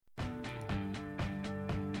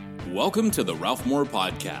Welcome to the Ralph Moore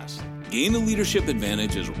Podcast. Gain a leadership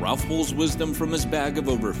advantage as Ralph pulls wisdom from his bag of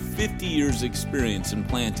over 50 years experience in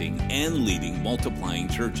planting and leading multiplying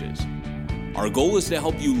churches. Our goal is to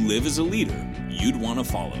help you live as a leader you'd want to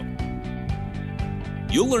follow.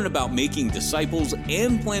 You'll learn about making disciples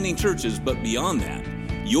and planting churches, but beyond that,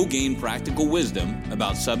 you'll gain practical wisdom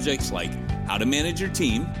about subjects like how to manage your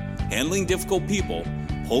team, handling difficult people,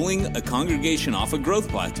 pulling a congregation off a growth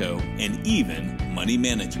plateau, and even money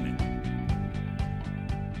management.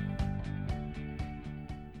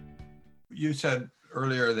 You said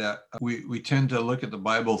earlier that we tend to look at the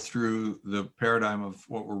Bible through the paradigm of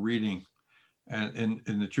what we're reading. And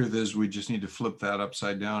the truth is we just need to flip that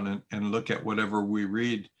upside down and look at whatever we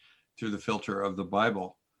read through the filter of the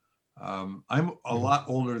Bible. I'm a lot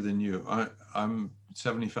older than you. I'm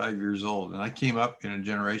 75 years old, and I came up in a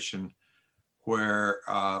generation where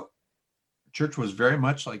church was very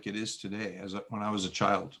much like it is today. When I was a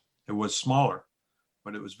child, it was smaller,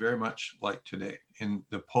 but it was very much like today in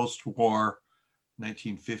the post-war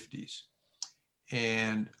 1950s.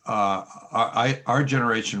 And our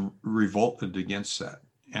generation revolted against that.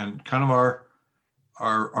 And kind of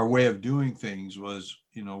our way of doing things was,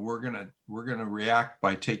 we're gonna react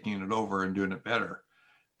by taking it over and doing it better.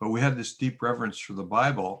 But we had this deep reverence for the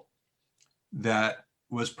Bible that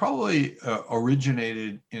was probably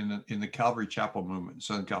originated in the Calvary Chapel movement in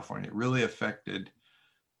Southern California. It really affected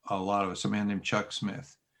a lot of us, a man named Chuck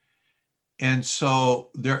Smith. And so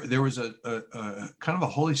there was a kind of a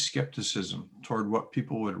holy skepticism toward what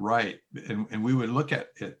people would write, and we would look at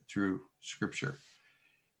it through Scripture.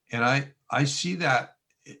 And I see that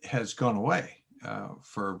it has gone away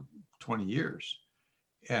for 20 years.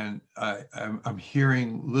 And I'm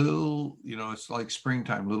hearing little, it's like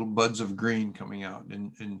springtime, little buds of green coming out.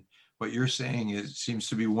 And what you're saying seems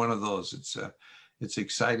to be one of those. It's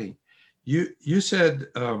exciting. You said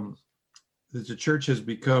that the church has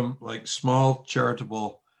become like small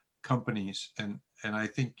charitable companies. And I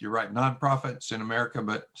think you're right, nonprofits in America,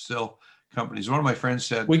 but still companies. One of my friends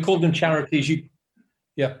said... We call them charities.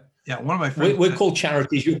 Yeah, one of my friends... We're called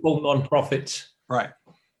charities, you call nonprofits. Right.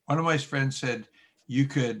 One of my friends said you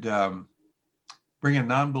could bring a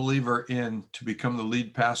non-believer in to become the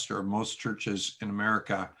lead pastor of most churches in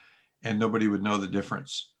America, and nobody would know the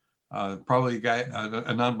difference. Probably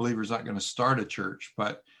a non-believer is not going to start a church,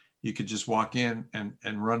 but you could just walk in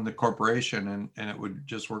and run the corporation and it would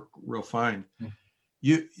just work real fine.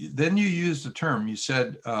 Then you used the term, you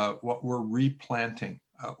said what we're replanting.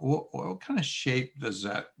 What kind of shape does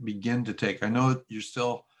that begin to take? I know you're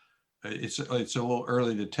still, it's a little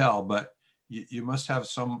early to tell, but you must have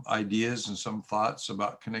some ideas and some thoughts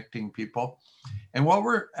about connecting people. And while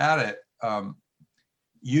we're at it,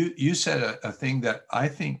 you said a thing that I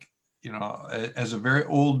think, as a very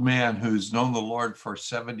old man who's known the Lord for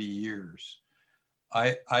 70 years,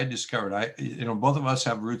 I discovered, both of us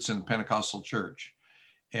have roots in the Pentecostal church.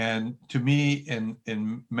 And to me,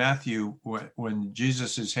 in Matthew, when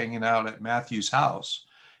Jesus is hanging out at Matthew's house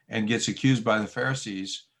and gets accused by the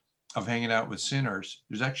Pharisees of hanging out with sinners,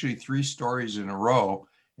 there's actually 3 stories in a row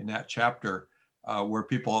in that chapter where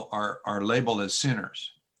people are labeled as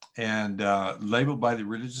sinners and labeled by the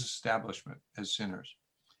religious establishment as sinners.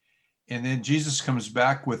 And then Jesus comes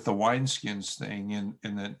back with the wineskins thing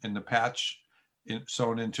in the patch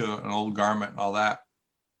sewn into an old garment and all that.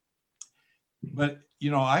 But,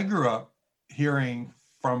 I grew up hearing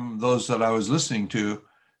from those that I was listening to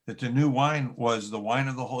that the new wine was the wine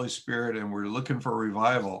of the Holy Spirit, and we're looking for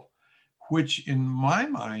revival, which in my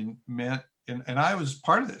mind meant, and I was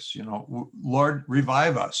part of this, Lord,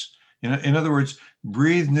 revive us. In other words,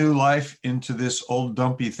 breathe new life into this old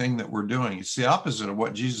dumpy thing that we're doing. It's the opposite of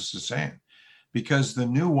what Jesus is saying, because the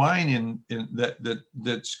new wine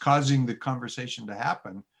that's causing the conversation to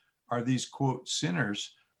happen are these, quote,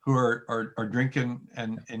 sinners who are drinking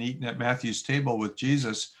and eating at Matthew's table with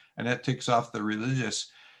Jesus, and that ticks off the religious.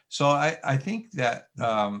 So I think that,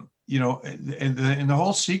 and the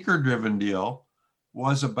whole seeker-driven deal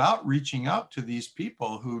was about reaching out to these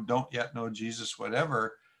people who don't yet know Jesus,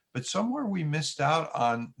 whatever. But somewhere we missed out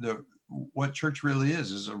on what church really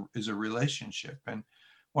is a relationship. And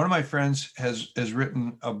one of my friends has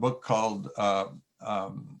written a book called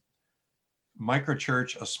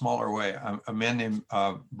Microchurch, A Smaller Way, a man named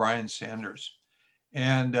Brian Sanders.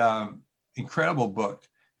 And incredible book.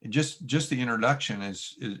 And just the introduction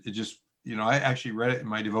is just, I actually read it in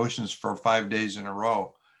my devotions for 5 days in a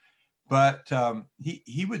row. But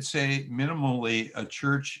he would say minimally a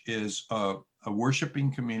church is a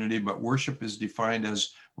worshiping community, but worship is defined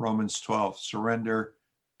as Romans 12, surrender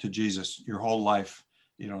to Jesus, your whole life,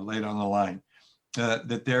 laid on the line.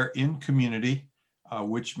 That they're in community,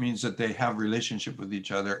 which means that they have relationship with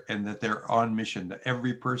each other and that they're on mission, that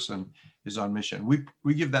every person is on mission.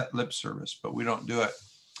 We give that lip service, but we don't do it.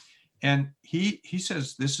 And he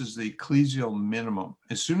says this is the ecclesial minimum.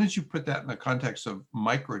 As soon as you put that in the context of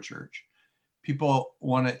microchurch, people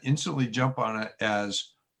want to instantly jump on it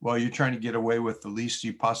as, well, you're trying to get away with the least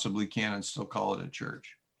you possibly can and still call it a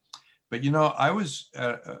church. But,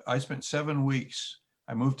 I spent 7 weeks.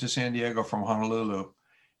 I moved to San Diego from Honolulu,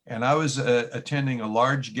 and I was attending a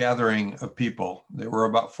large gathering of people. There were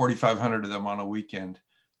about 4,500 of them on a weekend.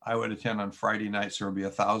 I would attend on Friday nights. There would be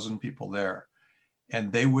 1,000 people there,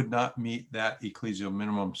 and they would not meet that ecclesial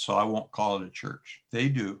minimum. So I won't call it a church. They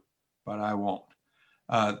do, but I won't.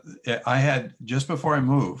 I had, just before I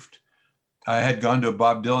moved, I had gone to a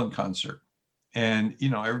Bob Dylan concert, and,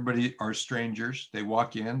 everybody are strangers. They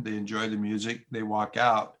walk in, they enjoy the music, they walk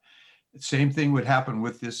out. Same thing would happen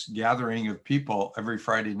with this gathering of people every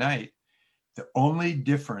Friday night. The only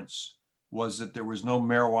difference was that there was no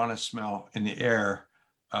marijuana smell in the air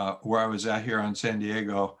where I was at here in San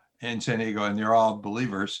Diego, and they're all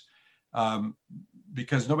believers,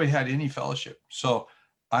 because nobody had any fellowship. So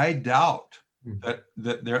I doubt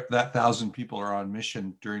that 1,000 people are on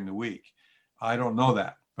mission during the week. I don't know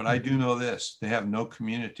that, but I do know this: they have no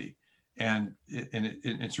community, and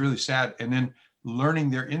it's really sad. And then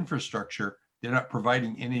learning their infrastructure, they're not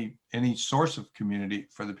providing any source of community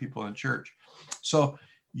for the people in church. So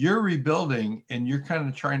you're rebuilding, and you're kind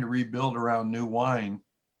of trying to rebuild around new wine.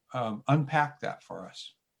 Unpack that for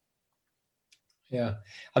us. Yeah,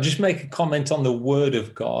 I'll just make a comment on the Word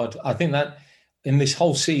of God. I think that in this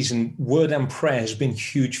whole season, word and prayer has been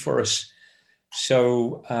huge for us.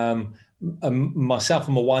 So myself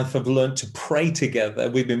and my wife have learned to pray together.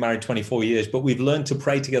 We've been married 24 years, but we've learned to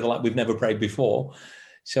pray together like we've never prayed before.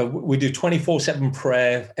 So we do 24/7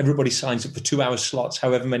 prayer. Everybody signs up for 2-hour slots,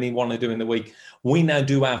 however many you want to do in the week. We now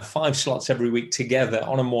do our 5 slots every week together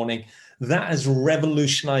on a morning. That has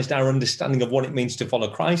revolutionized our understanding of what it means to follow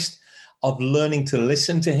Christ, of learning to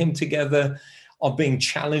listen to him together, of being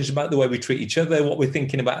challenged about the way we treat each other, what we're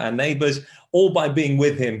thinking about our neighbors, all by being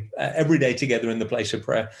with him every day together in the place of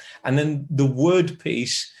prayer. And then the word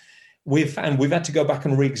piece, we've found we've had to go back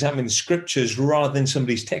and re-examine the scriptures rather than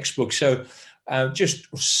somebody's textbook. So just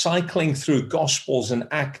cycling through Gospels and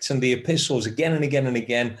Acts and the epistles again and again and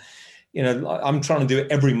again. I'm trying to do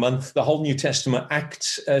it every month, the whole New Testament,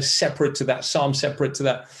 Acts separate to that, Psalm separate to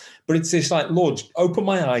that. But it's this like, Lord, open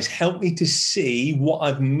my eyes, help me to see what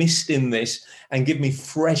I've missed in this, and give me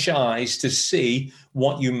fresh eyes to see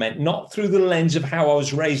what you meant, not through the lens of how I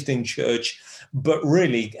was raised in church, but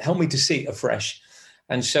really help me to see it afresh.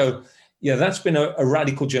 And so, that's been a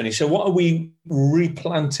radical journey. So what are we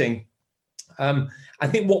replanting? I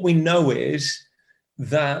think what we know is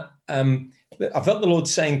that I felt the Lord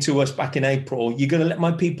saying to us back in April, you're going to let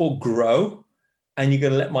my people grow and you're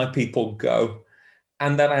going to let my people go.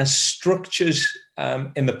 And that our structures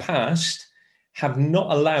in the past have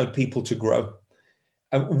not allowed people to grow.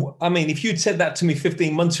 I mean, if you'd said that to me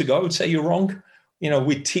 15 months ago, I would say you're wrong.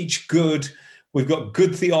 We teach good. We've got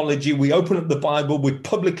good theology. We open up the Bible. We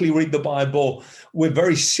publicly read the Bible. We're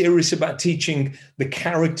very serious about teaching the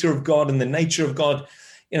character of God and the nature of God.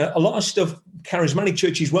 A lot of stuff charismatic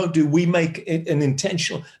churches won't do. We make it an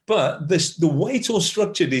intentional. But the way it's all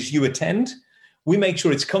structured is you attend. We make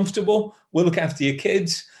sure it's comfortable. We'll look after your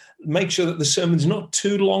kids, make sure that the sermon's not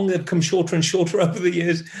too long. They've come shorter and shorter over the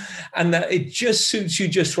years, and that it just suits you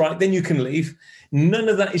just right. Then you can leave. None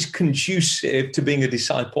of that is conducive to being a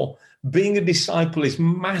disciple. Being a disciple is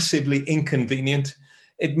massively inconvenient.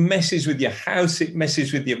 It messes with your house. It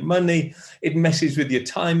messes with your money. It messes with your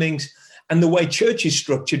timings. And the way church is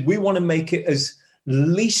structured, we want to make it as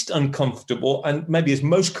least uncomfortable and maybe as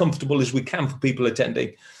most comfortable as we can for people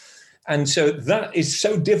attending. And so that is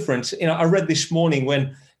so different. I read this morning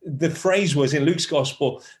when the phrase was in Luke's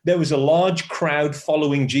gospel, there was a large crowd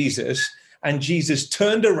following Jesus, and Jesus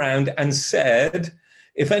turned around and said,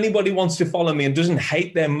 if anybody wants to follow me and doesn't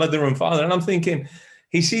hate their mother and father, and I'm thinking,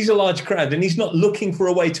 he sees a large crowd and he's not looking for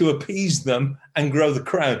a way to appease them and grow the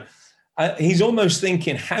crowd. He's almost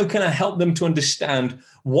thinking, how can I help them to understand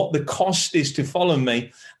what the cost is to follow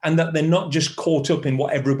me, and that they're not just caught up in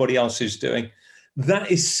what everybody else is doing.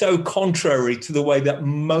 That is so contrary to the way that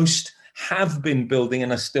most have been building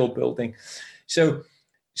and are still building. So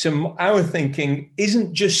our thinking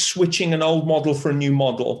isn't just switching an old model for a new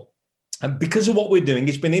model. And because of what we're doing,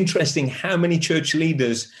 it's been interesting how many church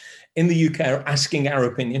leaders in the UK are asking our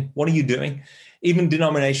opinion. What are you doing? Even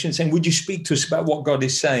denominations saying, would you speak to us about what God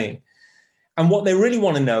is saying? And what they really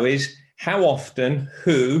want to know is how often,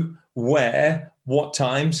 who, where, what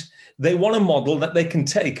times. They want a model that they can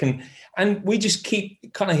take. And we just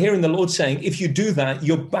keep kind of hearing the Lord saying, if you do that,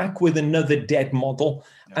 you're back with another dead model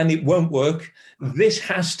and it won't work. This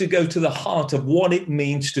has to go to the heart of what it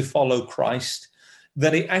means to follow Christ,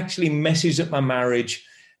 that it actually messes up my marriage.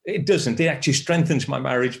 It doesn't. It actually strengthens my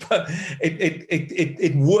marriage, but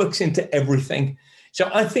it works into everything. So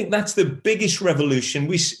I think that's the biggest revolution.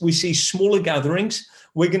 We see smaller gatherings.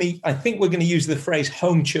 I think we're going to use the phrase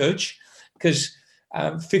home church, because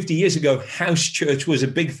 50 years ago, house church was a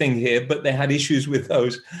big thing here, but they had issues with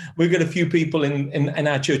those. We've got a few people in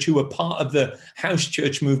our church who were part of the house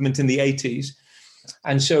church movement in the 80s.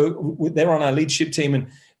 And so they're on our leadership team, and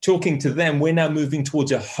talking to them, we're now moving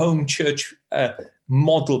towards a home church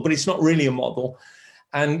model, but it's not really a model.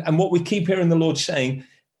 And what we keep hearing the Lord saying,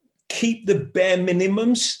 keep the bare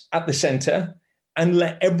minimums at the center and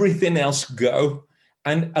let everything else go,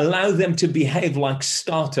 and allow them to behave like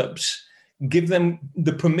startups. Give them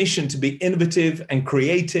the permission to be innovative and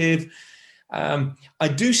creative. I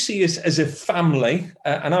do see us as a family,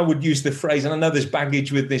 and I would use the phrase, and I know there's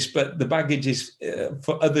baggage with this, but the baggage is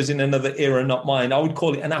for others in another era, not mine. I would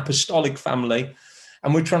call it an apostolic family,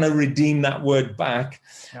 and we're trying to redeem that word back.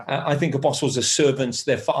 Yeah. I think apostles are servants,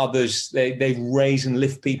 they're fathers, they raise and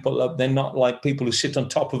lift people up. They're not like people who sit on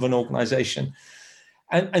top of an organization.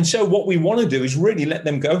 And so what we want to do is really let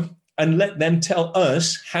them go and let them tell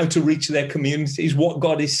us how to reach their communities, what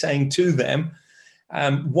God is saying to them,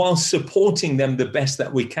 while supporting them the best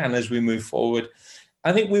that we can as we move forward.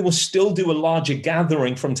 I think we will still do a larger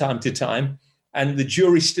gathering from time to time, and the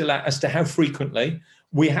jury's still out as to how frequently.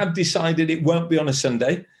 We have decided it won't be on a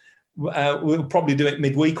Sunday. We'll probably do it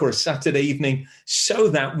midweek or a Saturday evening, so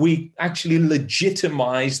that we actually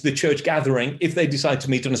legitimize the church gathering if they decide to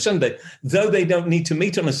meet on a Sunday. Though they don't need to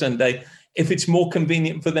meet on a Sunday, if it's more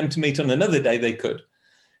convenient for them to meet on another day, they could.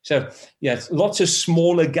 So, yes, lots of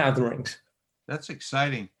smaller gatherings. That's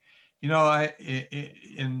exciting. You know,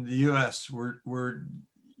 in the U.S., we're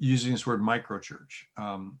using this word microchurch.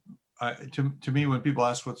 To me, when people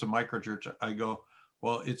ask what's a microchurch, I go,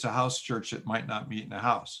 well, it's a house church that might not meet in a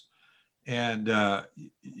house. And,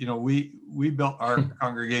 you know, we built our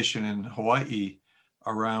congregation in Hawaii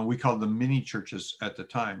around, we called them mini churches at the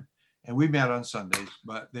time. And we met on Sundays,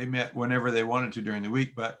 but they met whenever they wanted to during the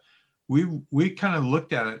week. But we kind of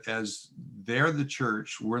looked at it as they're the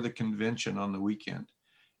church, we're the convention on the weekend.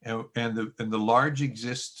 And the large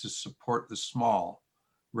exists to support the small,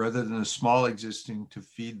 rather than the small existing to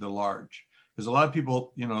feed the large. Because a lot of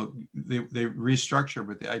people, you know, they restructure,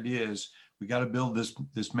 but the idea is we got to build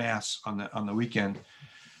this mass on the weekend.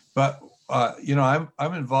 But you know,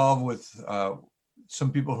 I'm involved with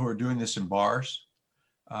some people who are doing this in bars.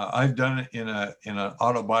 I've done it in an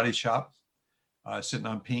auto body shop, sitting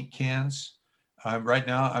on paint cans. Right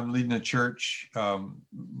now, I'm leading a church.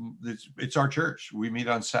 It's our church. We meet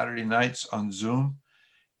on Saturday nights on Zoom,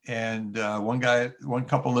 and one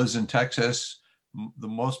couple lives in Texas. The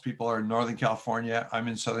most people are in Northern California. I'm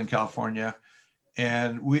in Southern California,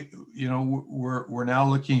 and we're now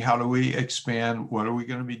looking, how do we expand? What are we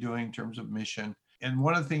going to be doing in terms of mission? And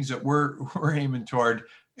one of the things that we're aiming toward,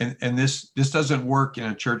 and this doesn't work in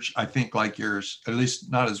a church, I think, like yours, at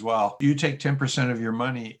least not as well. You take 10% of your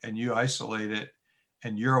money and you isolate it,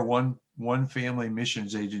 and you're a one family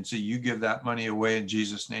missions agency. You give that money away in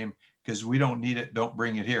Jesus' name, because we don't need it. Don't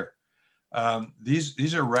bring it here.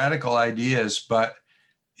 These are radical ideas, but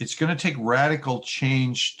it's going to take radical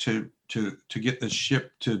change to get the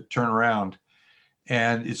ship to turn around.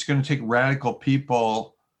 And it's going to take radical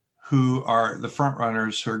people who are the front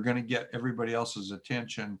runners, who are going to get everybody else's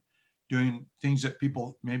attention, doing things that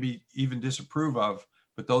people maybe even disapprove of.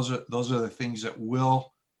 But those are the things that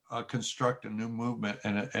will construct a new movement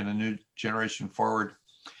and a new generation forward.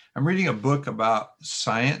 I'm reading a book about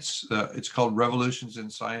science. It's called Revolutions in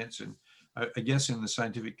Science. And I guess in the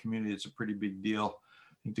scientific community, it's a pretty big deal.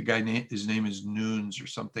 I think the guy, his name is Nunes or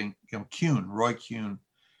something, Kuhn, Roy Kuhn.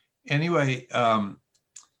 Anyway,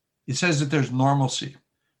 it says that there's normalcy.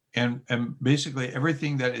 And basically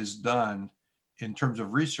everything that is done in terms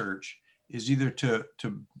of research is either to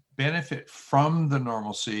benefit from the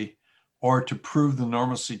normalcy or to prove the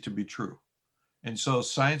normalcy to be true. And so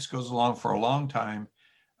science goes along for a long time.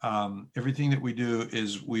 Everything that we do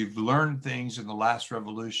is we've learned things in the last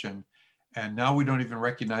revolution, and now we don't even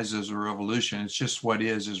recognize it as a revolution. It's just what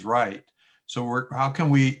is right. So how can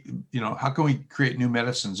we create new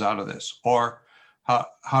medicines out of this? Or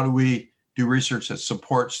how do we do research that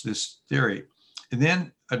supports this theory? And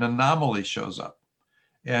then an anomaly shows up,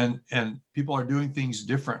 and people are doing things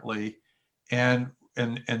differently. And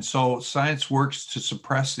so science works to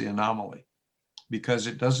suppress the anomaly. because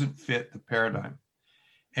it doesn't fit the paradigm.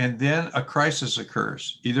 And then a crisis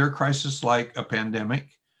occurs, either a crisis like a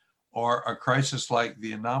pandemic or a crisis like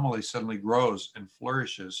the anomaly suddenly grows and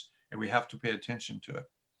flourishes, and we have to pay attention to it.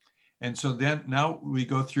 And so then now we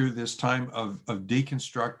go through this time of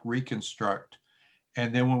deconstruct, reconstruct.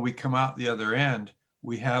 And then when we come out the other end,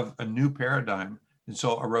 we have a new paradigm. And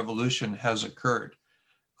so a revolution has occurred.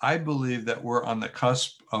 I believe that we're on the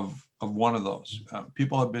cusp of one of those.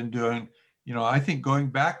 People have been doing, I think going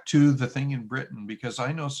back to the thing in Britain, because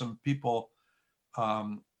I know some people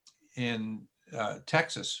in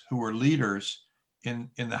Texas who were leaders in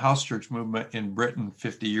the house church movement in Britain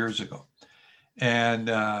 50 years ago. And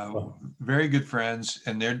very good friends,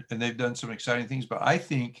 and they've done some exciting things. But I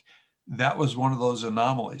think that was one of those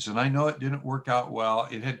anomalies. And I know it didn't work out well.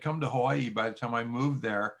 It had come to Hawaii by the time I moved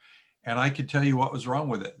there. And I could tell you what was wrong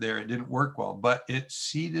with it there. It didn't work well, but it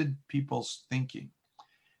seeded people's thinking.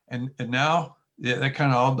 And now that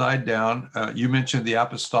kind of all died down. You mentioned the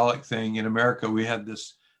apostolic thing. In America, we had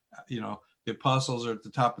this, the apostles are at the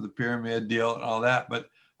top of the pyramid deal and all that. But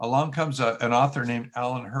along comes an author named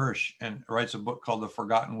Alan Hirsch and writes a book called The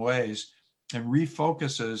Forgotten Ways and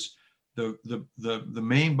refocuses the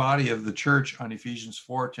main body of the church on Ephesians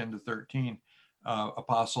 4:10-13.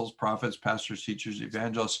 Apostles, prophets, pastors, teachers,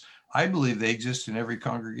 evangelists. I believe they exist in every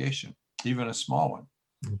congregation, even a small one.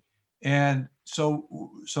 Mm-hmm. And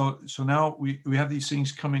so now we have these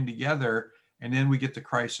things coming together, and then we get the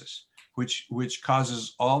crisis, which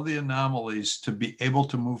causes all the anomalies to be able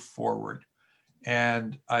to move forward.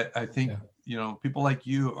 And I think, people like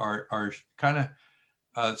you are kind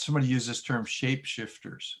of, somebody used this term,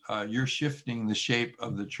 shapeshifters. You're shifting the shape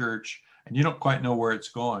of the church, and you don't quite know where it's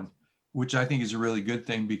going, which I think is a really good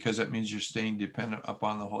thing, because that means you're staying dependent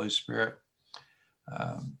upon the Holy Spirit.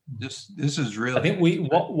 This is really. I think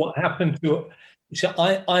what happened to. So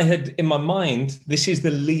I had in my mind, this is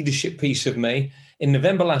the leadership piece of me. In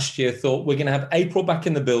November last year, thought we're going to have April back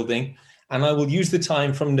in the building, and I will use the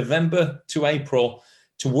time from November to April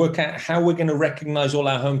to work out how we're going to recognize all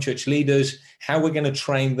our home church leaders, how we're going to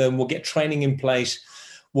train them. We'll get training in place.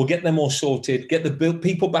 We'll get them all sorted, get the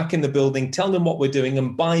people back in the building, tell them what we're doing.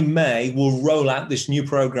 And by May, we'll roll out this new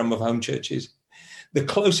program of home churches. The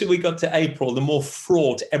closer we got to April, the more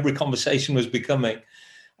fraught every conversation was becoming.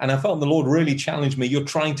 And I felt the Lord really challenged me. You're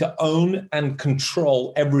trying to own and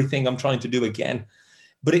control everything I'm trying to do again.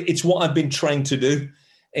 But it's what I've been trained to do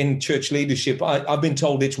in church leadership. I've been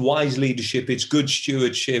told it's wise leadership, it's good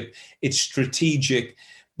stewardship, it's strategic.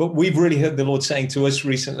 But we've really heard the Lord saying to us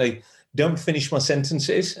recently, don't finish my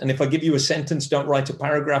sentences. And if I give you a sentence, don't write a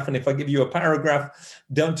paragraph. And if I give you a paragraph,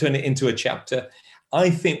 don't turn it into a chapter. I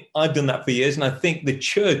think I've done that for years. And I think the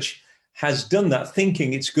church has done that,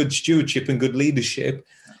 thinking it's good stewardship and good leadership.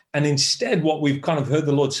 And instead, what we've kind of heard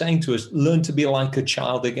the Lord saying to us, learn to be like a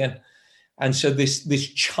child again. And so this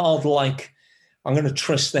childlike, I'm going to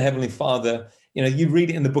trust the Heavenly Father. You read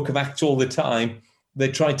it in the book of Acts all the time. They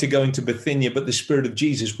tried to go into Bithynia, but the Spirit of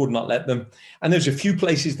Jesus would not let them. And there's a few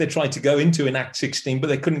places they tried to go into in Acts 16, but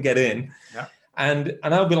they couldn't get in. Yeah. And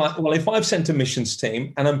I'll be like, well, if I've sent a missions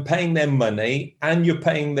team and I'm paying their money and you're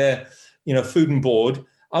paying their, food and board,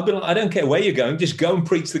 I'll be like, I don't care where you're going, just go and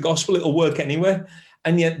preach the gospel. It'll work anywhere.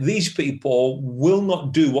 And yet these people will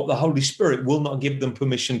not do what the Holy Spirit will not give them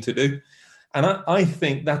permission to do. And I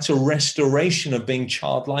think that's a restoration of being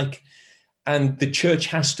childlike. And the church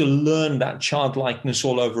has to learn that childlikeness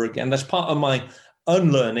all over again. That's part of my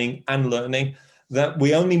unlearning and learning, that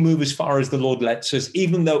we only move as far as the Lord lets us,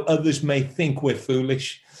 even though others may think we're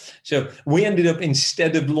foolish. So we ended up,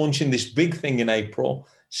 instead of launching this big thing in April,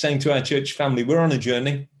 saying to our church family, we're on a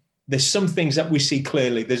journey. There's some things that we see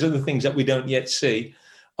clearly. There's other things that we don't yet see.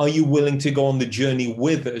 Are you willing to go on the journey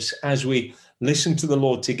with us as we listen to the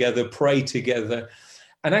Lord together, pray together?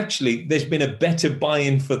 And actually, there's been a better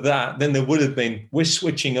buy-in for that than there would have been. We're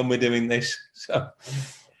switching and we're doing this. So,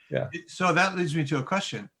 yeah. So that leads me to a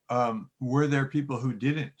question. Were there people who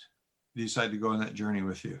didn't decide to go on that journey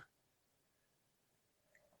with you?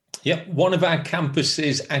 Yeah, one of our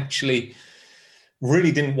campuses actually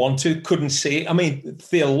really didn't want to, couldn't see it. I mean,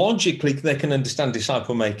 theologically, they can understand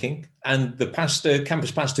disciple making, and the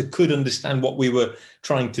campus pastor could understand what we were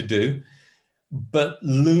trying to do. But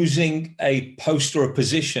losing a post or a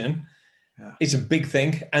position is a big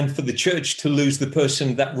thing. And for the church to lose the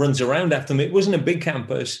person that runs around after them, it wasn't a big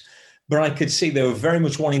campus, but I could see they were very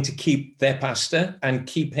much wanting to keep their pastor and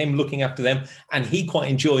keep him looking after them. And he quite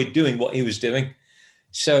enjoyed doing what he was doing.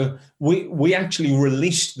 So we actually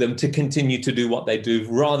released them to continue to do what they do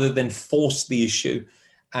rather than force the issue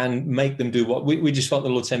and make them do what we just felt the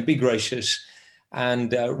Lord saying, be gracious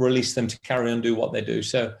and release them to carry on, do what they do.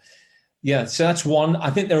 So Yeah, so that's one. I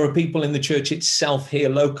think there are people in the church itself here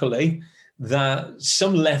locally that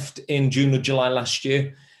some left in June or July last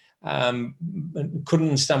year, couldn't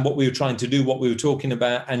understand what we were trying to do, what we were talking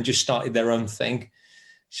about, and just started their own thing.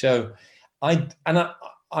 So I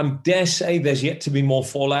dare say there's yet to be more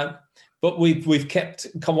fallout, but we've kept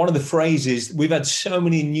one of the phrases. We've had so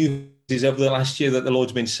many news over the last year that the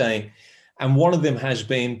Lord's been saying, and one of them has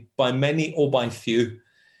been by many or by few.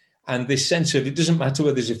 And this sense of it doesn't matter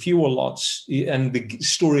whether there's a few or lots, and the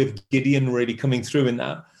story of Gideon really coming through in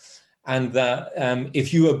that. And that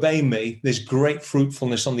if you obey me, there's great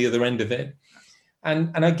fruitfulness on the other end of it.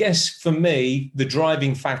 And I guess for me, the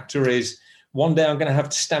driving factor is one day I'm going to have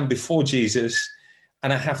to stand before Jesus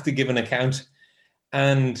and I have to give an account.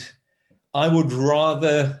 And I would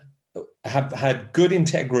rather have had good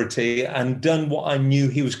integrity and done what I knew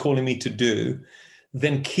he was calling me to do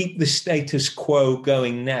than keep the status quo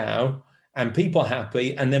going now and people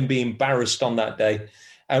happy and then be embarrassed on that day.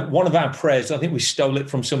 One of our prayers, I think we stole it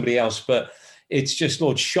from somebody else, but it's just,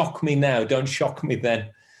 Lord, shock me now, don't shock me then.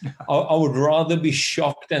 I would rather be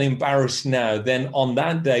shocked and embarrassed now than on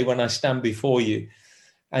that day when I stand before you.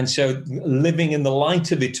 And so living in the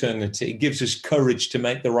light of eternity gives us courage to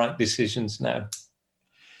make the right decisions now.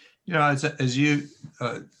 You know, as you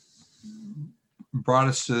brought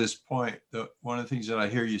us to this point, one of the things that I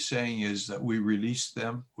hear you saying is that we release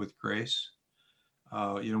them with grace.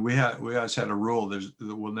 You know, we always had a rule that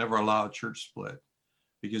we'll never allow a church split,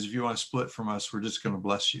 because if you want to split from us, we're just going to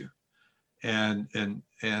bless you. And then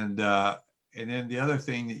the other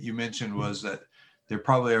thing that you mentioned was that there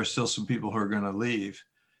probably are still some people who are going to leave.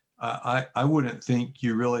 I wouldn't think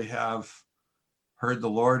you really have heard the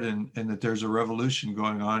Lord and that there's a revolution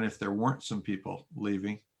going on if there weren't some people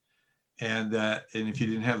leaving, and if you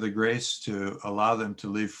didn't have the grace to allow them to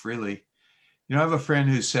leave freely. You know, I have a friend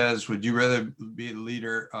who says, would you rather be the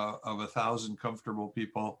leader of 1,000 comfortable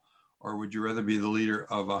people, or would you rather be the leader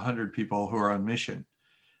of 100 people who are on mission?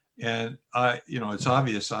 And it's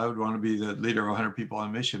obvious I would want to be the leader of 100 people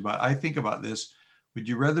on mission, but I think about this. Would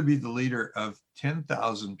you rather be the leader of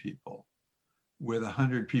 10,000 people with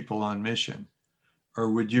 100 people on mission?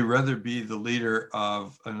 Or would you rather be the leader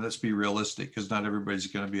of, and let's be realistic, because not everybody's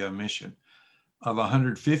going to be on mission, of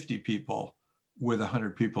 150 people with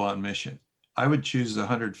 100 people on mission? I would choose the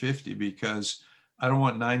 150 because I don't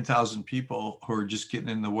want 9,000 people who are just getting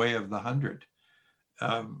in the way of the 100.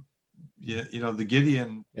 The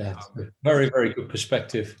Gideon. Yeah, very, very good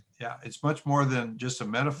perspective. Yeah, it's much more than just a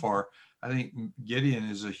metaphor. I think Gideon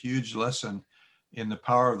is a huge lesson in the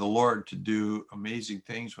power of the Lord to do amazing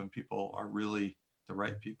things when people are really the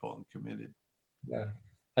right people and committed. Yeah,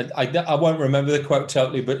 I won't remember the quote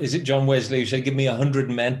totally, but is it John Wesley who said, give me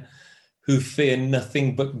 100 men who fear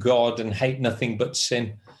nothing but God and hate nothing but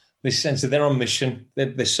sin? This sense that they're on mission,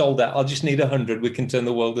 they're sold out. I'll just need 100. We can turn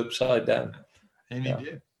the world upside down. And he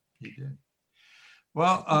did.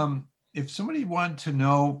 Well, if somebody wanted to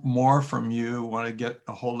know more from you, want to get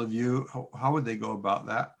a hold of you, how would they go about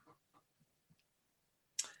that?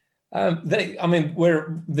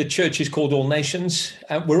 The church is called All Nations.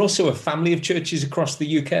 We're also a family of churches across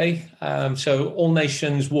the UK. So All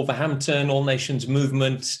Nations, Wolverhampton, All Nations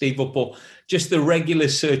Movement, Steve Upphal, just the regular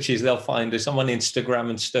searches, they'll find us. I'm on Instagram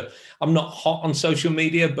and stuff. I'm not hot on social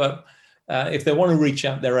media, but if they want to reach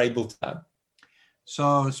out, they're able to.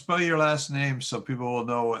 So spell your last name so people will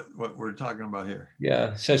know what we're talking about here.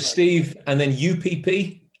 Yeah. So Steve and then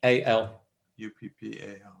Upphal. Upphal.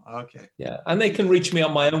 Okay. Yeah. And they can reach me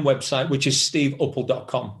on my own website, which is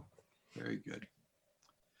steveuppal.com. Very good.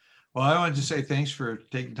 Well, I wanted to say thanks for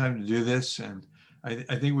taking time to do this. And I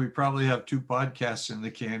think we probably have 2 podcasts in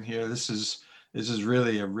the can here. This is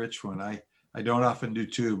really a rich one. I don't often do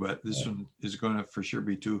 2, but this one is going to for sure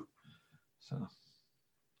be 2. So.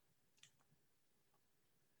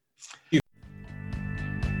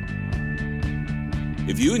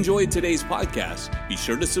 If you enjoyed today's podcast, be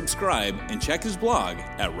sure to subscribe and check his blog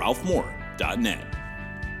at ralphmoore.net.